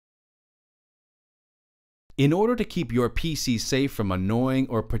In order to keep your PC safe from annoying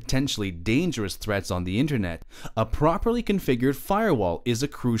or potentially dangerous threats on the internet, a properly configured firewall is a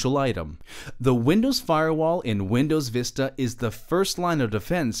crucial item. The Windows Firewall in Windows Vista is the first line of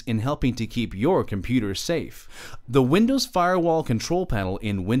defense in helping to keep your computer safe. The Windows Firewall Control Panel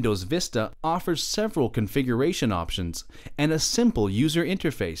in Windows Vista offers several configuration options and a simple user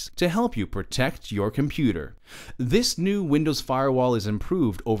interface to help you protect your computer. This new Windows Firewall is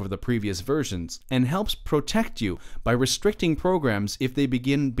improved over the previous versions and helps protect you by restricting programs if they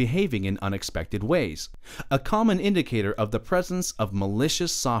begin behaving in unexpected ways, a common indicator of the presence of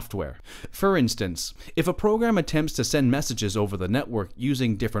malicious software. For instance, if a program attempts to send messages over the network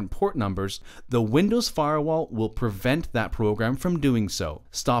using different port numbers, the Windows Firewall will prevent that program from doing so,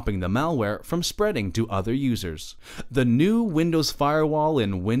 stopping the malware from spreading to other users. The new Windows Firewall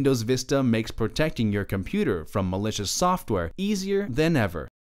in Windows Vista makes protecting your computer from malicious software easier than ever.